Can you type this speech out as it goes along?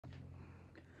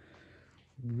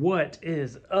What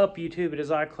is up, YouTube? It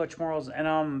is I, Clutch Marles, and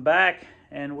I'm back,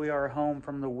 and we are home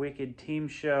from the Wicked Team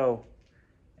Show.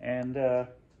 And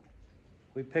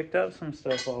we picked up some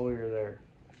stuff while we were there.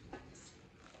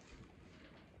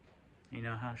 You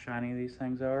know how shiny these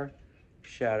things are?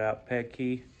 Shout out Pet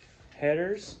Key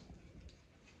headers.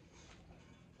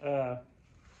 They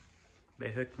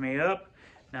hooked me up.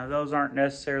 Now, those aren't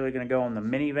necessarily going to go on the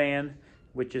minivan,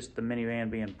 with just the minivan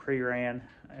being pre-ran.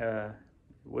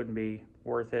 Wouldn't be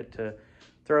worth it to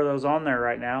throw those on there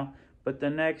right now. But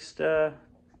the next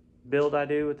build I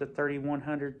do with the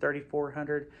 3100,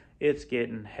 3400, it's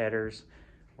getting headers.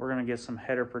 We're going to get some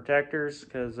header protectors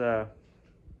because y'all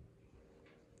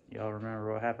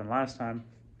remember what happened last time.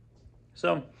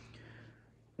 So,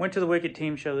 went to the Wicked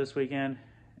Team Show this weekend.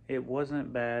 It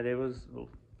wasn't bad. It was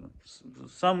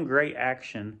some great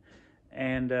action.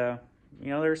 And,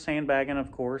 they're sandbagging,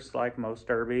 of course, like most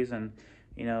derbies. And,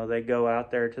 they go out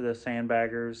there to the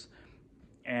sandbaggers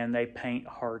and they paint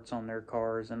hearts on their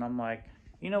cars. And I'm like,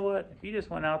 you know what? If you just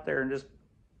went out there and just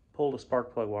pulled a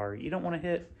spark plug wire, you don't want to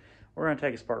hit, we're going to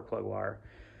take a spark plug wire.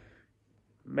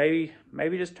 Maybe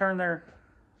just turn their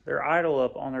idle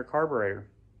up on their carburetor.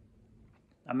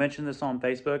 I mentioned this on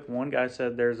Facebook. One guy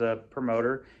said there's a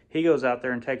promoter. He goes out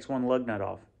there and takes one lug nut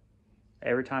off.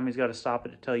 Every time he's got to stop it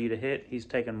to tell you to hit, he's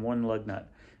taking one lug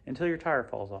nut until your tire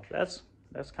falls off. That's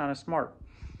kind of smart.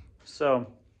 So,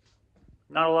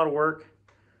 not a lot of work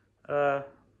going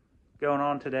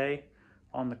on today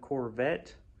on the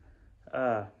Corvette.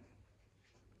 I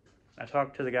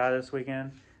talked to the guy this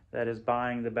weekend that is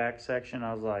buying the back section.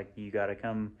 I was like, you got to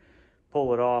come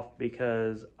pull it off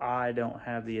because I don't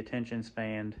have the attention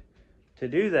span to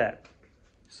do that.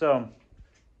 So,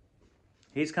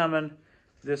 he's coming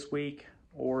this week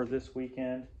or this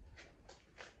weekend.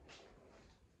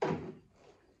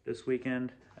 This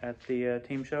weekend at the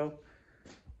team show,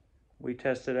 we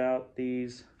tested out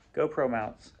these GoPro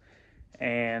mounts,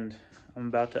 and I'm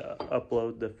about to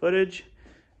upload the footage.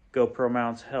 GoPro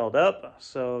mounts held up,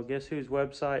 so guess whose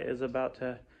website is about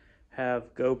to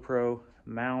have GoPro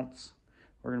mounts?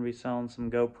 We're going to be selling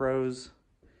some GoPros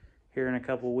here in a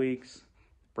couple weeks,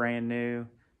 brand new.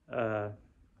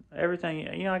 Everything,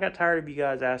 I got tired of you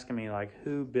guys asking me, like,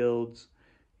 who builds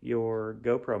your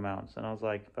GoPro mounts? And I was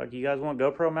like, fuck, you guys want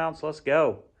GoPro mounts? Let's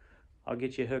go. I'll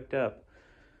get you hooked up.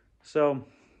 So,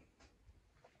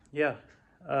 yeah,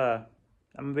 I'm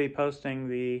going to be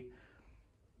posting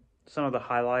some of the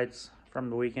highlights from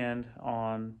the weekend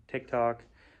on TikTok.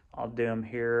 I'll do them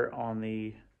here on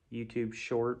the YouTube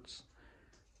Shorts.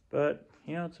 But,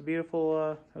 it's a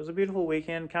beautiful, it was a beautiful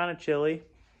weekend, kind of chilly.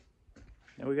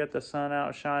 And we got the sun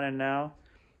out shining now.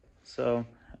 So,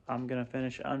 I'm going to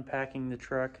finish unpacking the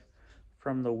truck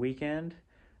from the weekend.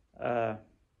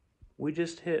 We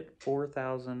just hit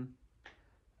 4,000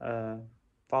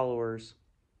 followers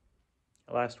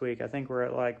last week. I think we're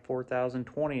at like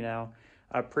 4,020 now.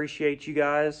 I appreciate you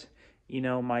guys.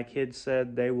 My kids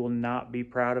said they will not be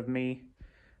proud of me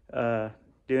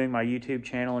doing my YouTube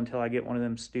channel until I get one of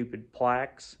them stupid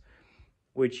plaques,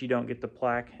 which you don't get the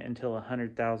plaque until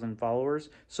 100,000 followers.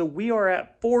 So we are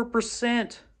at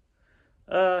 4%.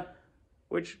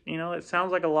 Which, it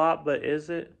sounds like a lot, but is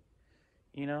it?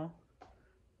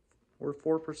 We're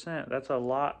 4%. That's a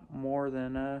lot more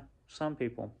than some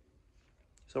people.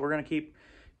 So we're going to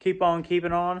keep on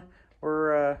keeping on.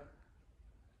 We're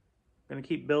going to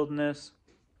keep building this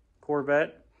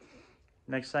Corvette.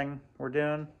 Next thing we're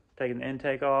doing, taking the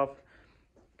intake off.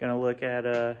 Going to look at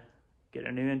getting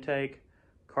a new intake,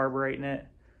 carbureting it.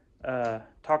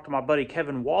 Talk to my buddy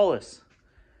Kevin Wallace.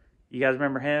 You guys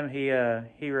remember him?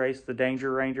 He raced the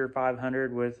Danger Ranger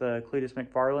 500 with Cletus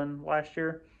McFarland last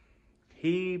year.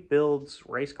 He builds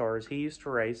race cars. He used to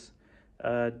race.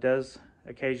 Does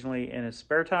occasionally in his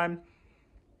spare time.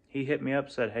 He hit me up,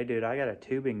 said, hey, dude, I got a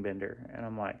tubing bender. And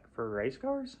I'm like, for race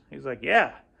cars? He's like,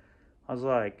 yeah. I was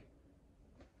like,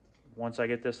 once I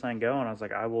get this thing going, I was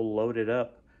like, I will load it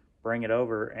up, bring it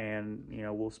over, and,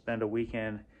 we'll spend a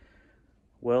weekend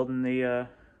welding the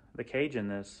cage in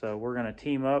this. So we're going to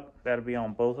team up. That'll be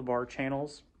on both of our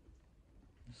channels.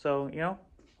 So,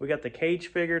 we got the cage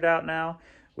figured out now.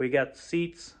 We got the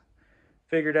seats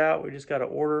figured out. We just got to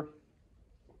order.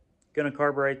 Going to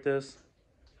carburate this.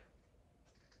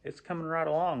 It's coming right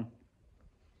along.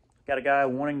 Got a guy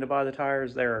wanting to buy the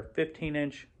tires. There are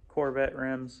 15-inch Corvette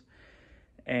rims.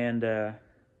 And I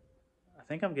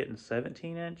think I'm getting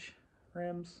 17-inch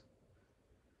rims.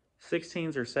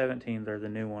 16s or 17s are the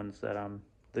new ones that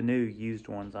the new used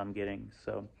ones I'm getting.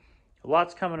 So a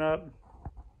lot's coming up.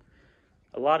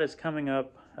 A lot is coming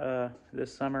up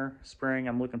this summer, spring.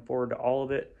 I'm looking forward to all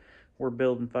of it. We're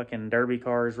building fucking derby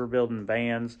cars. We're building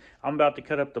vans. I'm about to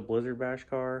cut up the Blizzard Bash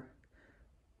car,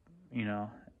 you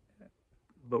know.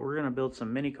 But we're going to build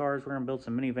some mini cars. We're going to build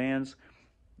some mini vans.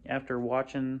 After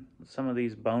watching some of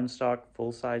these bone stock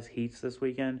full-size heats this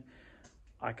weekend,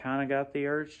 I kind of got the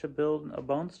urge to build a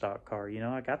bone stock car. You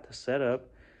know, I got the setup.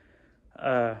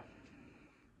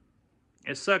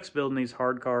 It sucks building these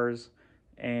hard cars,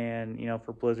 and, you know,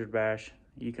 for Blizzard Bash,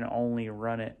 you can only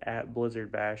run it at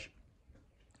Blizzard Bash.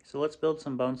 So let's build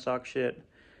some bone stock shit,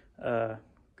 go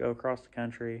across the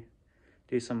country,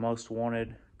 do some most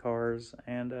wanted cars,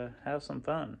 and have some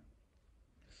fun.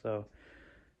 So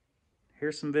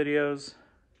here's some videos.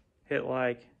 Hit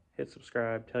like, hit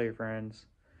subscribe, tell your friends.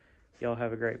 Y'all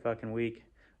have a great fucking week.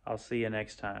 I'll see you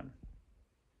next time.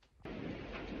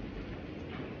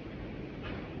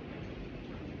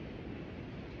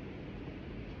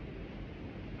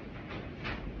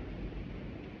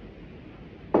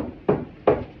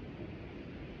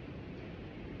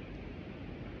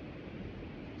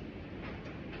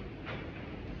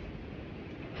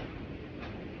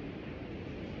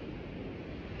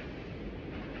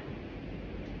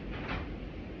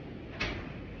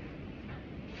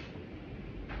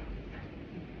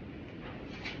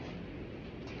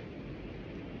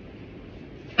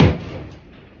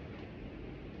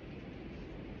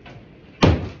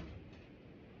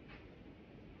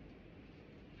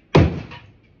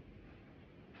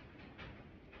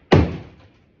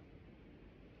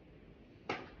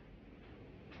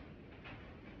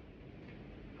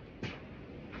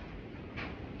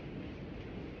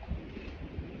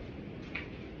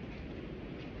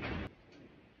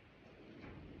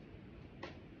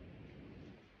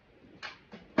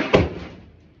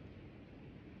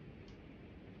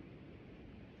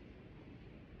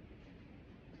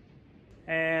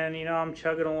 And, you know, I'm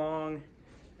chugging along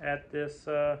at this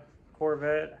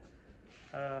Corvette.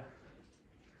 That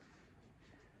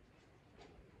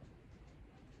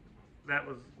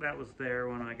was there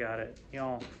when I got it. You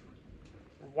know,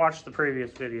 watch the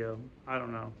previous video. I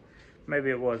don't know. Maybe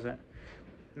it wasn't.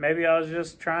 Maybe I was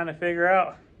just trying to figure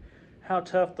out how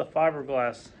tough the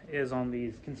fiberglass is on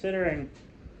these, considering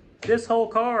this whole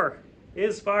car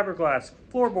is fiberglass.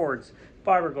 Floorboards,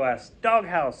 fiberglass.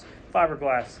 Doghouse,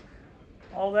 fiberglass.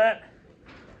 All that,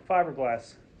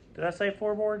 fiberglass. Did I say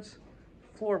floorboards?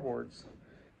 Floorboards.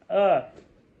 I've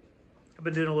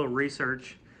been doing a little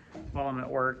research while I'm at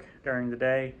work during the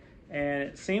day, and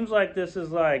it seems like this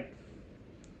is like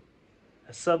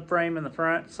a subframe in the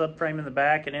front, subframe in the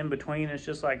back, and in between it's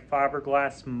just like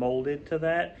fiberglass molded to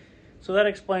that. So that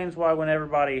explains why when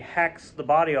everybody hacks the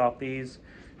body off these,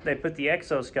 they put the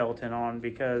exoskeleton on,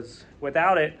 because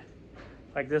without it,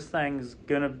 like, this thing's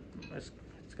gonna, it's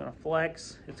gonna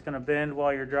flex, it's gonna bend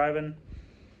while you're driving.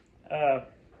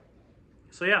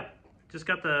 So yeah, just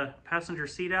got the passenger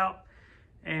seat out,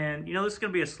 and you know, this is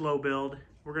gonna be a slow build.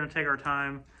 We're gonna take our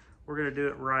time, we're gonna do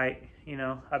it right. You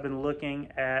know, I've been looking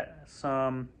at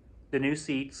the new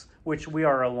seats, which we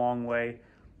are a long way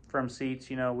from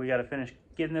seats. You know, we got to finish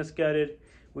getting this gutted,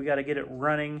 we got to get it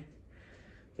running.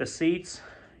 The seats,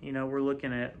 you know, we're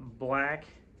looking at black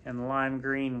and lime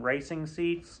green racing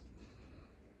seats.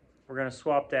 We're going to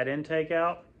swap that intake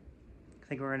out. I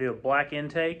think we're going to do a black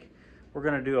intake. We're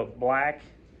going to do a black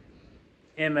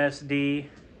MSD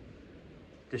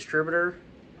distributor.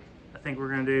 I think we're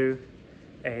going to do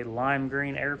a lime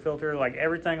green air filter. Like,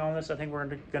 everything on this, I think we're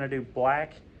going to do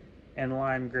black and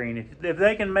lime green. If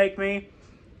they can make me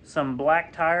some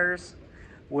black tires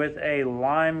with a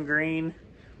lime green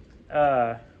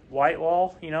white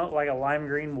wall, you know, like a lime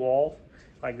green wall,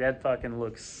 like, that fucking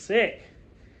looks sick.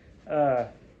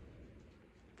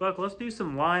 Fuck, let's do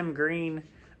some lime green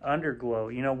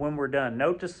underglow, you know, when we're done.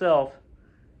 Note to self,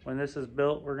 when this is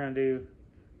built, we're going to do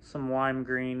some lime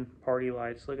green party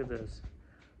lights. Look at this.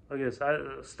 Look at this.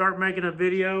 I start making a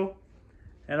video,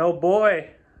 and oh boy,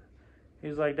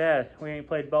 he's like, Dad, we ain't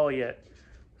played ball yet.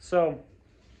 So,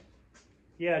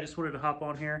 yeah, I just wanted to hop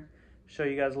on here, show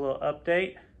you guys a little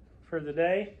update for the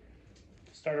day.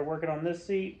 Started working on this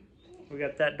seat. We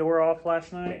got that door off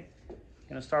last night.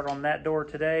 Gonna start on that door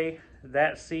today.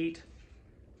 That seat.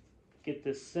 Get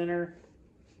this center,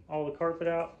 all the carpet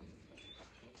out.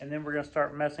 And then we're gonna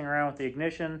start messing around with the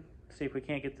ignition, see if we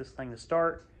can't get this thing to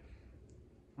start.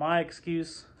 My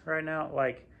excuse right now,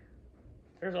 like,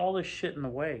 there's all this shit in the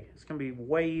way. It's gonna be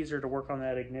way easier to work on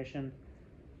that ignition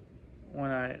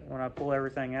when I pull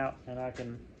everything out, and I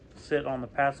can sit on the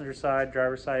passenger side,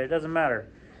 driver's side. It doesn't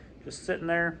matter. Just sitting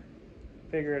there,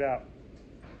 figure it out.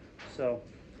 So,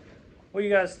 what do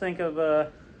you guys think of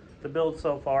the build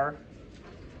so far?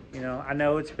 You know, I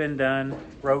know it's been done.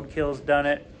 Roadkill's done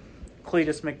it.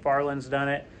 Cletus McFarland's done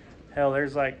it. Hell,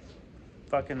 there's like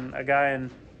fucking a guy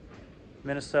in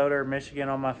Minnesota or Michigan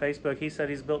on my Facebook. He said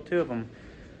he's built 2 of them.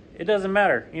 It doesn't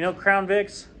matter. You know, Crown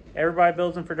Vics, everybody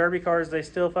builds them for derby cars. They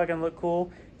still fucking look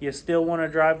cool. You still want to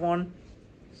drive one.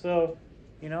 So,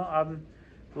 you know, I'm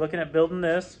looking at building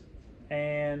this.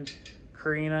 And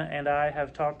Karina and I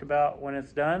have talked about when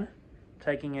it's done,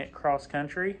 taking it cross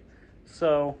country.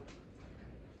 So,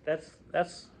 that's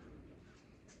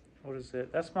what is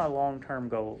it? That's my long-term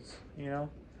goals, you know?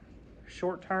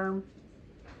 Short-term,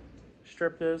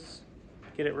 strip this,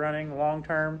 get it running.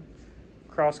 Long-term,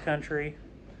 cross country.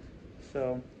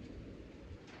 So,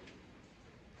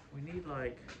 we need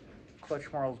like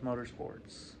Clutch Marles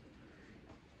Motorsports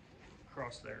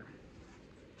across there.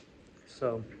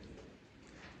 So,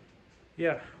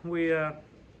 yeah, I'm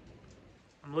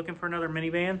looking for another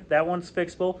minivan. That one's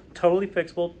fixable, totally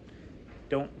fixable.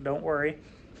 Don't worry.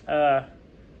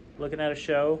 Looking at a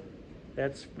show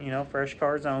that's, you know, fresh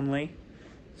cars only.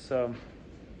 So,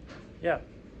 yeah,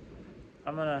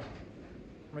 I'm gonna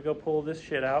go pull this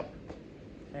shit out,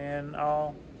 and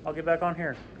I'll get back on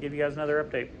here, give you guys another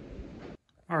update.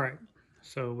 All right,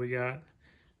 so we got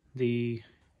the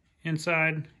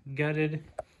inside gutted.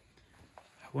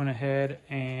 I went ahead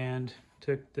and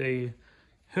took the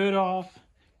hood off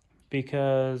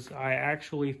because I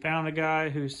actually found a guy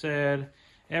who said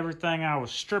everything I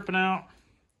was stripping out,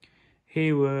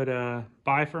 he would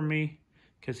buy from me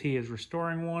because he is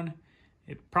restoring one.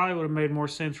 It probably would have made more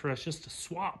sense for us just to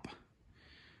swap.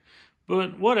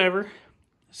 But whatever.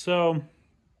 So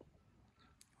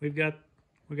we got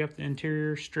the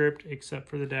interior stripped except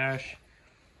for the dash.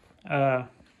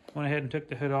 Went ahead and took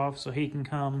the hood off so he can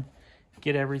come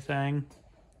get everything.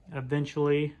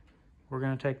 Eventually, we're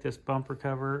going to take this bumper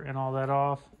cover and all that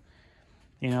off.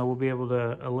 You know, we'll be able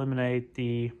to eliminate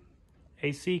the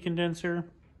AC condenser.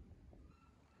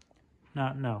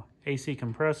 AC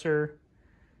compressor.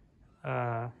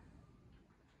 Bunch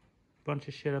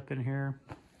of shit up in here.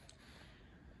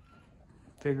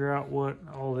 Figure out what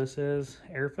all this is.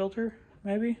 Air filter,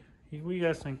 maybe? What do you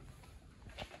guys think?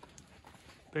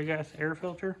 Big ass air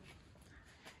filter?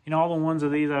 You know, all the ones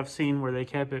of these I've seen where they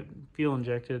kept it fuel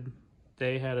injected,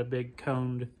 they had a big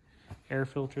coned air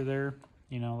filter there.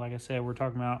 You know, like I said, we're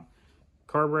talking about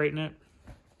carbureting it.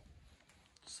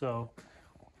 So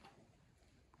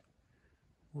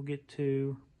we'll get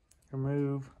to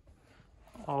remove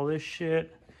all this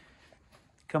shit,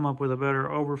 come up with a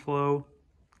better overflow,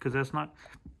 because that's not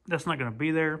going to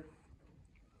be there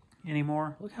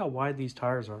anymore. Look how wide these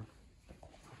tires are.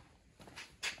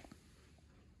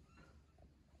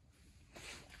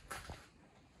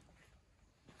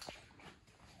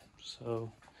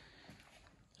 So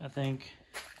I think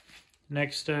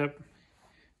next step,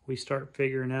 we start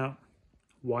figuring out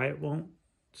why it won't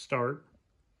start.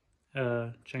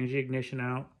 Change the ignition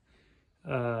out.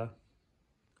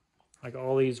 Like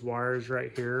all these wires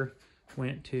right here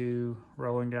went to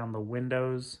rolling down the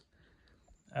windows.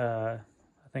 I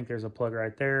think there's a plug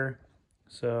right there.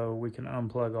 So we can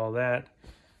unplug all that,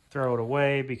 throw it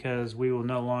away because we will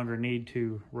no longer need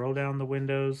to roll down the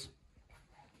windows.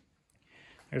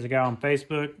 There's a guy on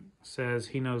Facebook says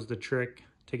he knows the trick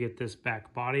to get this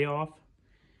back body off.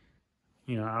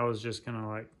 You know, I was just gonna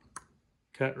like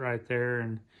cut right there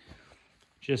and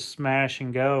just smash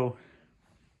and go.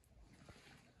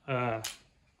 I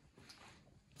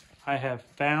have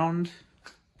found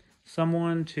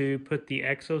someone to put the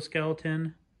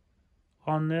exoskeleton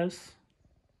on this.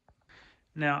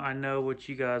 Now I know what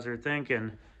you guys are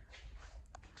thinking.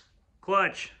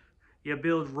 Clutch, you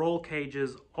build roll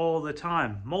cages all the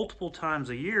time, multiple times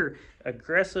a year,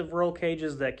 aggressive roll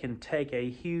cages that can take a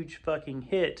huge fucking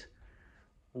hit.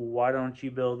 Why don't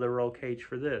you build the roll cage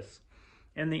for this?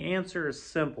 And the answer is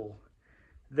simple.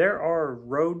 There are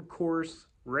road course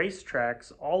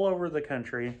racetracks all over the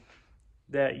country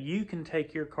that you can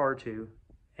take your car to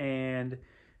and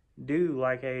do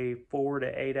like a 4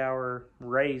 to 8 hour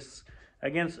race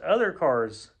against other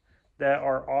cars that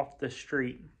are off the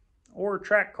street or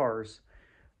track cars.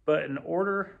 But in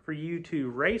order for you to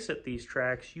race at these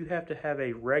tracks, you have to have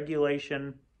a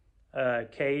regulation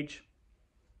cage.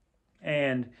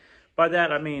 And by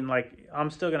that I mean, like, I'm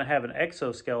still going to have an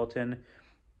exoskeleton,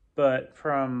 but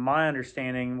from my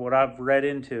understanding, what I've read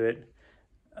into it,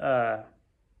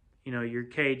 you know, your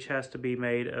cage has to be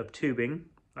made of tubing,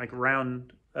 like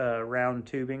round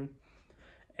tubing,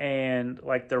 and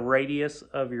like the radius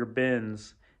of your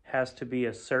bends has to be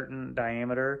a certain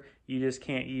diameter. You just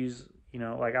can't use, you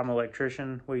know, like I'm an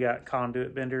electrician, we got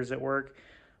conduit benders at work.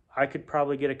 I could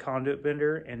probably get a conduit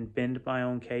bender and bend my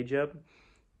own cage up,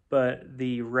 but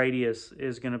the radius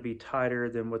is going to be tighter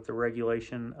than what the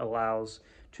regulation allows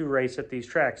to race at these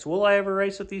tracks. Will I ever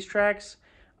race at these tracks?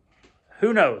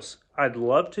 Who knows? I'd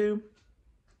love to,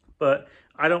 but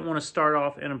I don't want to start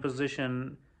off in a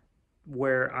position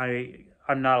where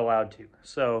I'm not allowed to.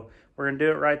 So we're going to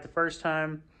do it right the first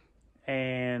time,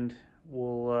 and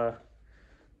we'll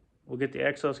get the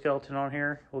exoskeleton on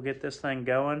here. We'll get this thing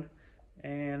going,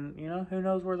 and, you know, who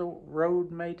knows where the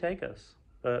road may take us.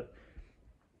 But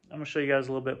I'm going to show you guys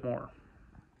a little bit more.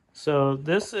 So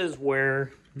this is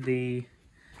where the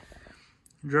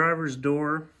driver's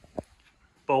door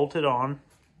bolted on.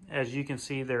 As you can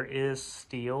see, there is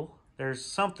steel. There's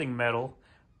something metal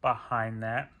behind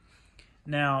that.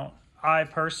 Now, I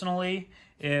personally,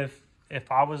 if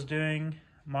I was doing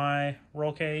my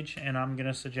roll cage and I'm going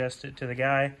to suggest it to the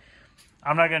guy,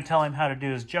 I'm not going to tell him how to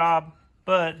do his job,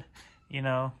 but, you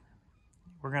know,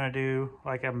 we're going to do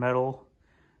like a metal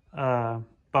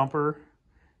bumper,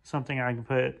 something I can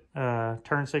put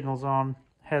turn signals on,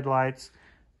 headlights.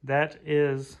 That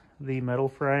is the metal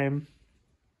frame.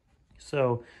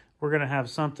 So we're going to have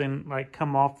something like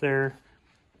come off there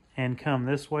and come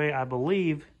this way. I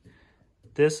believe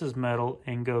this is metal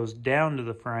and goes down to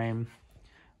the frame,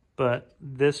 but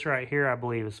this right here I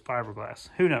believe is fiberglass.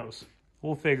 Who knows?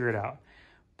 We'll figure it out.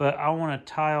 But I want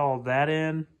to tie all that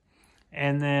in,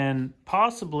 and then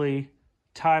possibly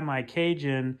tie my cage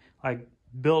in, like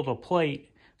build a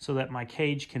plate so that my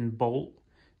cage can bolt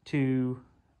to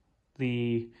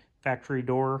the factory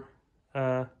door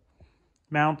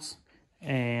mounts,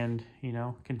 and, you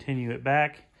know, continue it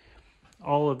back.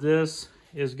 All of this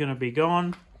is going to be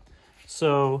gone.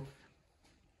 So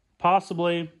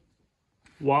possibly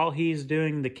while he's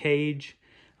doing the cage,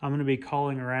 I'm going to be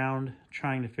calling around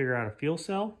trying to figure out a fuel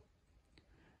cell.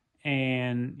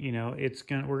 And, you know,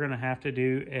 we're going to have to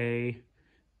do a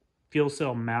fuel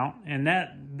cell mount, and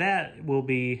that will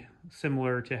be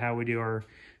similar to how we do our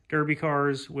derby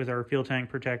cars with our fuel tank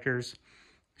protectors.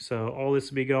 So all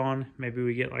this will be gone. Maybe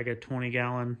we get like a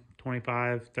 20-gallon,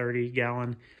 25,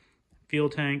 30-gallon fuel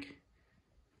tank.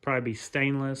 Probably be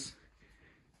stainless.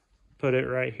 Put it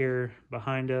right here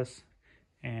behind us.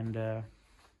 And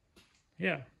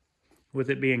yeah, with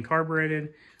it being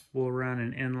carbureted, we'll run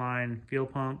an inline fuel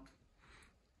pump,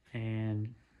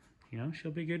 and, you know,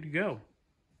 she'll be good to go.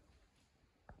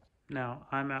 Now,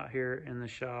 I'm out here in the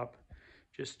shop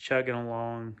just chugging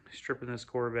along, stripping this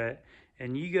Corvette.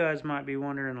 And you guys might be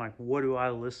wondering, like, what do I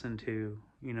listen to,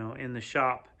 you know, in the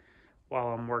shop while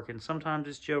I'm working? Sometimes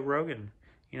it's Joe Rogan,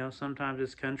 you know, sometimes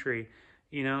it's country.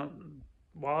 You know,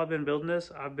 while I've been building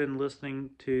this, I've been listening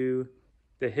to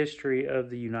the history of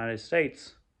the United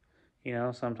States. You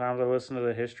know, sometimes I listen to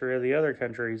the history of the other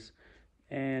countries.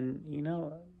 And, you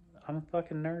know, I'm a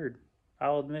fucking nerd.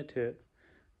 I'll admit to it.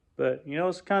 But, you know,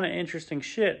 it's kind of interesting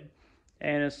shit.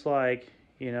 And it's like,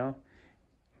 you know,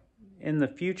 in the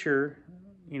future,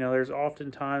 you know, there's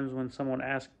often times when someone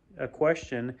asks a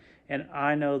question and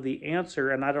I know the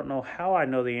answer and I don't know how I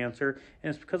know the answer.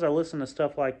 And it's because I listen to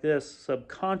stuff like this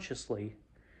subconsciously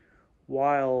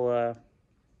while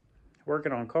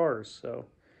working on cars. So,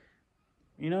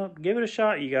 you know, give it a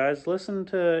shot, you guys. Listen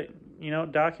to, you know,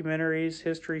 documentaries,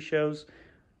 history shows.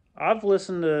 I've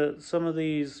listened to some of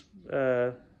these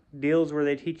deals where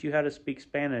they teach you how to speak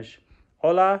Spanish.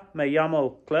 Hola, me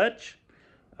llamo Clutch.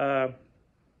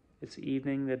 It's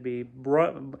evening. That'd be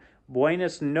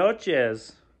buenas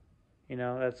noches. You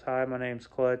know, that's hi, my name's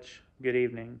Clutch. Good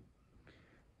evening.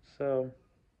 So,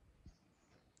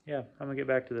 yeah, I'm going to get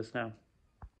back to this now.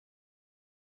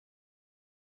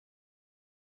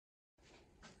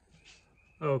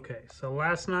 Okay, so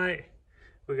last night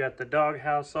we got the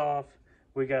doghouse off.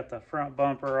 We got the front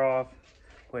bumper off.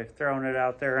 We've thrown it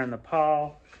out there in the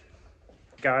pile.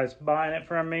 Guys buying it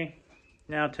from me.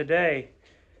 Now today,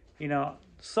 you know,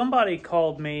 somebody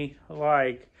called me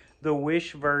like the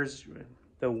Wish version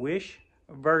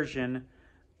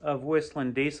of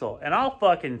Whistling Diesel, and I'll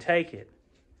fucking take it.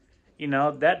 You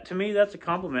know, that to me, that's a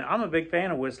compliment. I'm a big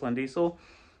fan of Whistling Diesel.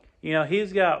 You know,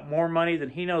 he's got more money than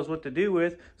he knows what to do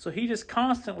with, so he just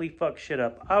constantly fucks shit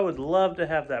up. I would love to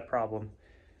have that problem.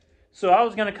 So I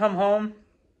was going to come home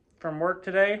from work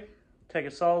today, take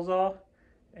a saws off,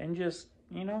 and just,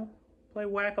 you know, play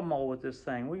whack-a-mole with this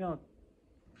thing. We're going to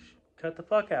cut the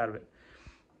fuck out of it.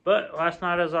 But last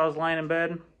night as I was laying in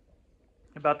bed,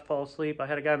 about to fall asleep, I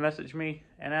had a guy message me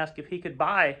and ask if he could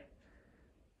buy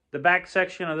the back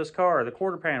section of this car, the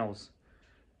quarter panels.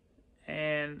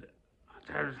 And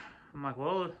I'm like,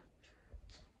 well,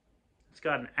 it's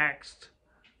got an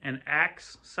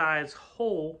axe size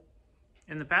hole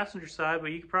in the passenger side,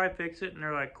 but you could probably fix it. And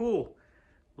they're like, cool,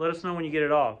 let us know when you get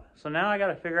it off. So now I got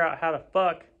to figure out how to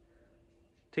fuck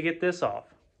to get this off.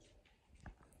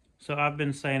 So I've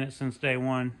been saying it since day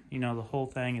one. You know, the whole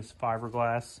thing is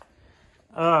fiberglass.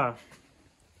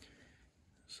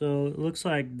 So it looks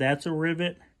like that's a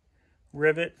rivet.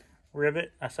 Rivet.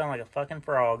 I sound like a fucking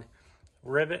frog.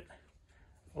 Rivet.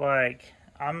 Like,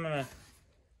 I'm gonna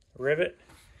rivet.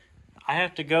 I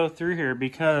have to go through here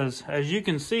because, as you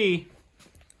can see,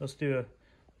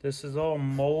 this is all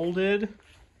molded.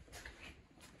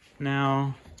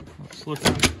 Now, let's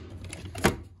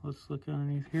look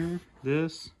underneath here.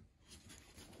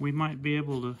 We might be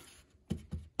able to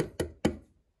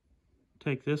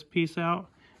take this piece out,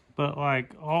 but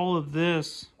like all of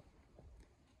this,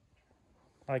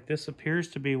 like this appears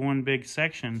to be one big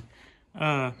section.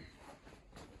 Like,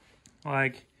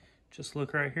 just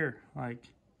look right here. Like,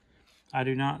 I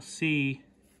do not see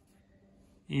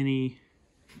any,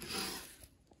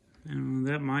 and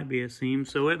that might be a seam.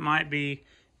 So it might be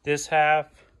this half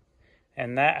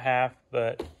and that half,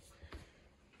 but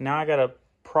now I gotta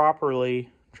properly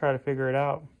try to figure it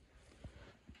out.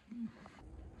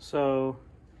 So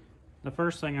the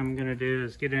first thing I'm gonna do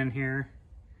is get in here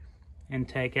and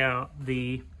take out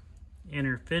the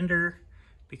inner fender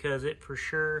because it for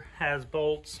sure has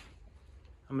bolts.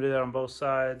 I'm gonna do that on both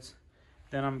sides.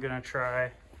 Then I'm gonna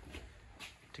try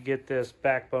to get this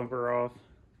back bumper off,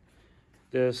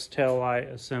 this tail light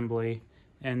assembly,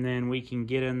 and then we can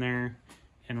get in there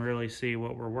and really see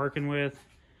what we're working with.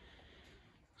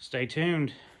 Stay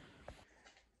tuned.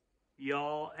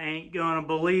 Y'all ain't gonna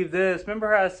believe this.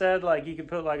 Remember how I said like you could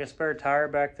put like a spare tire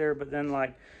back there, but then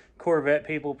like Corvette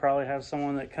people probably have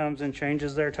someone that comes and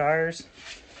changes their tires?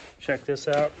 Check this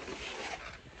out.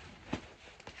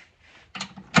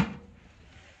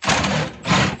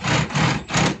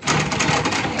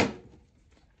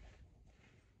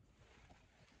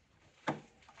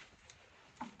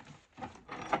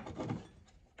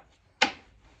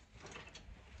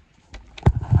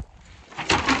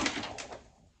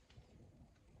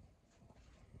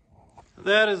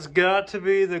 That has got to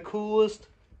be the coolest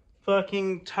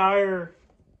fucking tire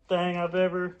thing I've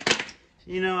ever...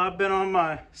 You know, I've been on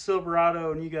my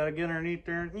Silverado and you gotta get underneath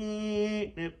there and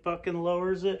it fucking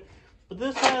lowers it. But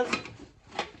this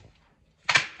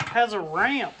has a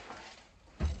ramp.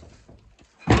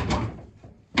 Like,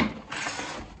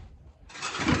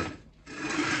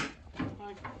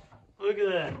 look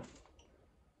at that.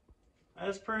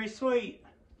 That's pretty sweet.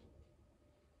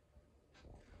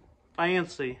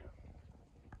 Fancy.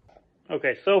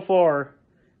 Okay, so far,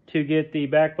 to get the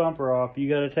back bumper off, you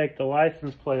got to take the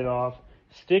license plate off,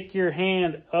 stick your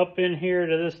hand up in here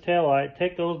to this taillight,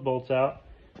 take those bolts out,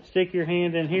 stick your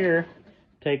hand in here,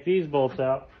 take these bolts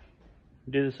out,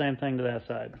 do the same thing to that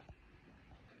side.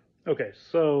 Okay,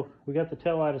 so we got the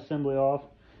taillight assembly off.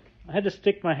 I had to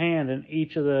stick my hand in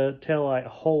each of the taillight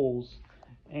holes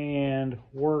and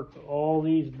work all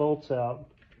these bolts out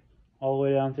all the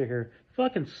way down through here.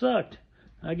 Fucking sucked.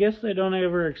 I guess they don't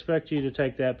ever expect you to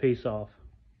take that piece off.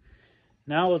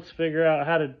 Now let's figure out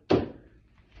how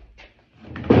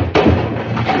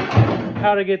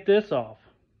to get this off.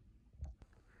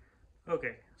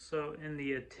 Okay, so in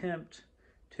the attempt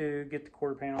to get the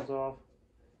quarter panels off,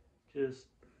 just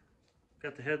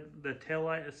got the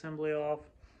taillight assembly off.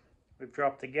 We've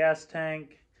dropped the gas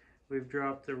tank. We've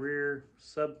dropped the rear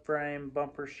subframe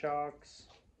bumper shocks.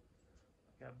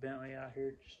 Got Bentley out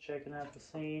here just checking out the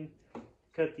scene.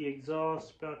 Cut the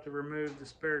exhaust, about to remove the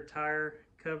spare tire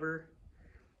cover.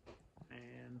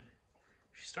 And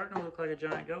she's starting to look like a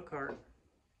giant go-kart.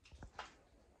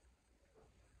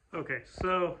 Okay,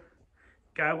 so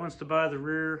guy wants to buy the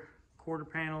rear quarter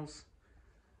panels.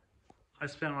 I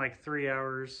spent like 3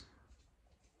 hours,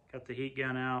 got the heat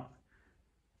gun out,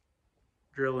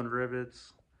 drilling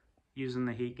rivets, using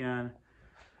the heat gun.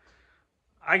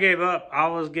 I gave up. I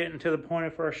was getting to the point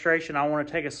of frustration. I want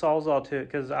to take a Sawzall to it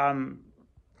because I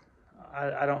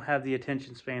don't have the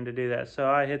attention span to do that. So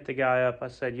I hit the guy up. I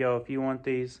said, yo, if you want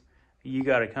these, you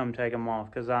got to come take them off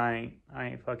because I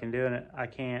ain't fucking doing it. I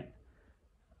can't.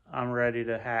 I'm ready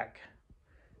to hack.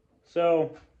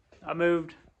 So I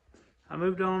moved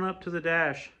on up to the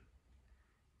dash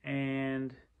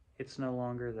and it's no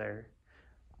longer there.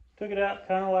 Took it out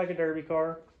kind of like a derby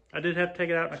car. I did have to take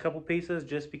it out in a couple pieces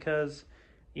just because,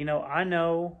 you know, I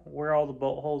know where all the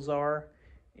bolt holes are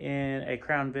in a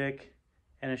Crown Vic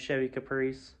and a Chevy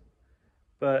Caprice.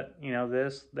 But, you know,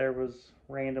 there was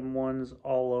random ones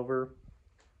all over.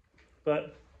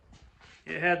 But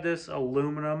it had this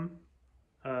aluminum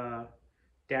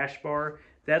dash bar.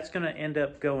 That's going to end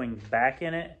up going back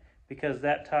in it because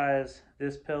that ties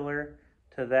this pillar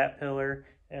to that pillar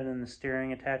and then the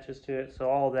steering attaches to it. So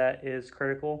all that is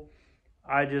critical.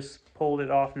 I just pulled it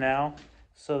off now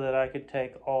so that I could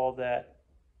take all that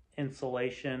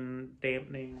insulation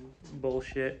dampening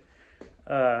bullshit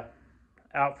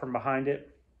out from behind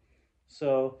it.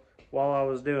 So while I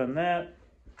was doing that,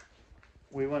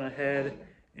 we went ahead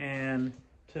and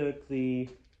took the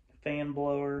fan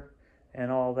blower and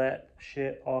all that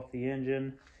shit off the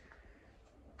engine.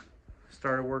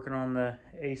 Started working on the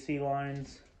AC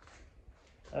lines.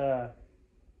 Good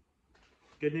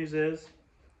news is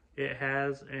it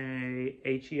has a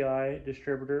HEI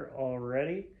distributor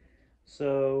already,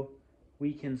 so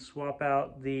we can swap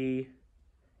out the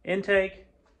intake,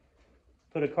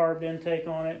 put a carved intake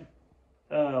on it.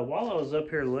 While I was up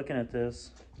here looking at this,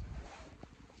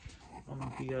 I don't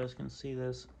know if you guys can see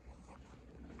this.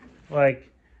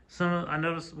 Like, I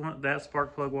noticed that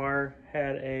spark plug wire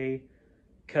had a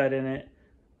cut in it.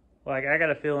 Like, I got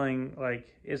a feeling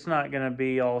like it's not gonna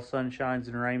be all sunshines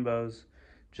and rainbows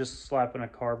just slapping a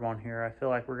carb on here. I feel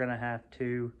like we're gonna have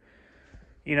to,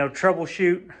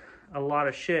 troubleshoot a lot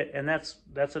of shit, and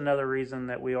that's another reason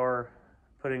that we are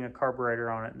putting a carburetor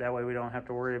on it. That way we don't have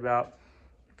to worry about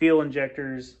fuel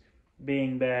injectors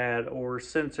being bad or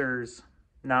sensors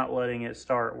not letting it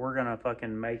start. We're gonna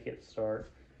fucking make it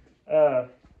start.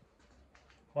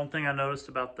 One thing I noticed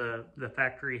about the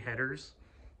factory headers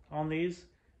on these,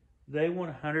 they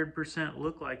 100%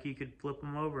 look like you could flip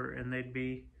them over and they'd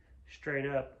be straight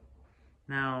up.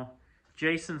 Now,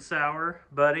 Jason Sauer,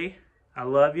 buddy, I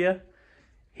love you.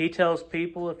 He tells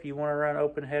people if you want to run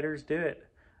open headers, do it.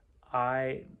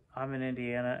 I'm in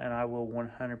Indiana and I will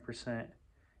 100%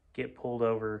 get pulled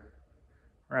over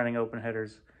running open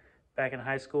headers. Back in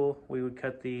high school, we would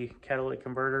cut the catalytic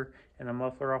converter and the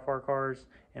muffler off our cars,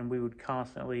 and we would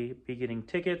constantly be getting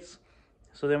tickets.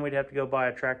 So then we'd have to go buy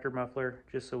a tractor muffler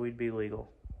just so we'd be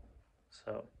legal.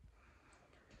 So,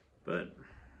 but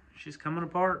she's coming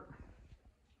apart.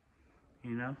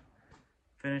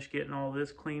 Finish getting all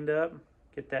this cleaned up,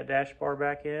 get that dash bar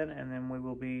back in, and then we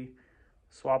will be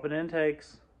swapping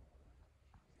intakes.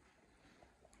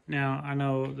 Now, I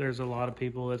know there's a lot of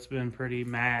people that's been pretty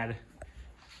mad.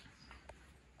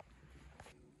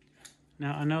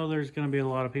 Now, I know there's going to be a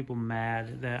lot of people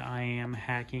mad that I am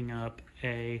hacking up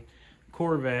a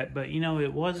Corvette, but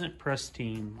it wasn't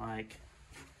pristine. Like,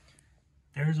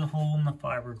 there's a hole in the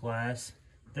fiberglass.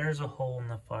 There's a hole in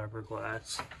the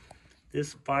fiberglass.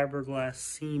 This fiberglass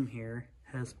seam here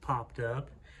has popped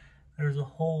up. There's a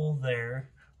hole there.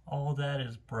 All that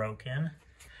is broken.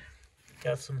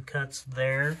 Got some cuts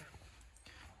there.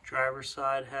 Driver's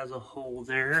side has a hole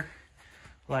there.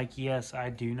 Like, yes, I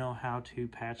do know how to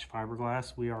patch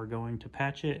fiberglass. We are going to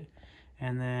patch it.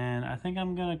 And then I think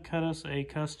I'm going to cut us a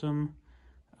custom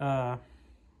like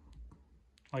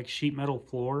sheet metal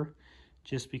floor,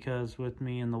 just because with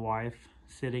me and the wife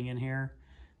sitting in here,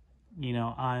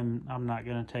 I'm not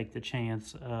going to take the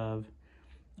chance of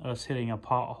us hitting a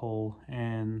pothole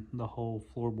and the whole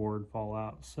floorboard fall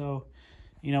out. So,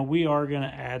 we are going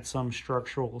to add some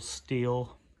structural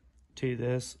steel to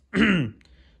this.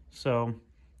 So,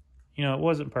 it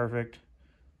wasn't perfect.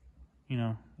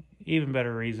 Even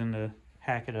better reason to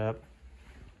hack it up.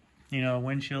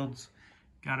 Windshield's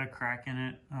got a crack in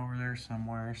it over there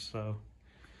somewhere, so.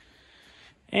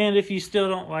 And if you still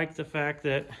don't like the fact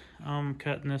that I'm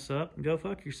cutting this up, go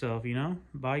fuck yourself,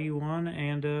 Buy you one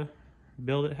and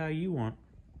build it how you want.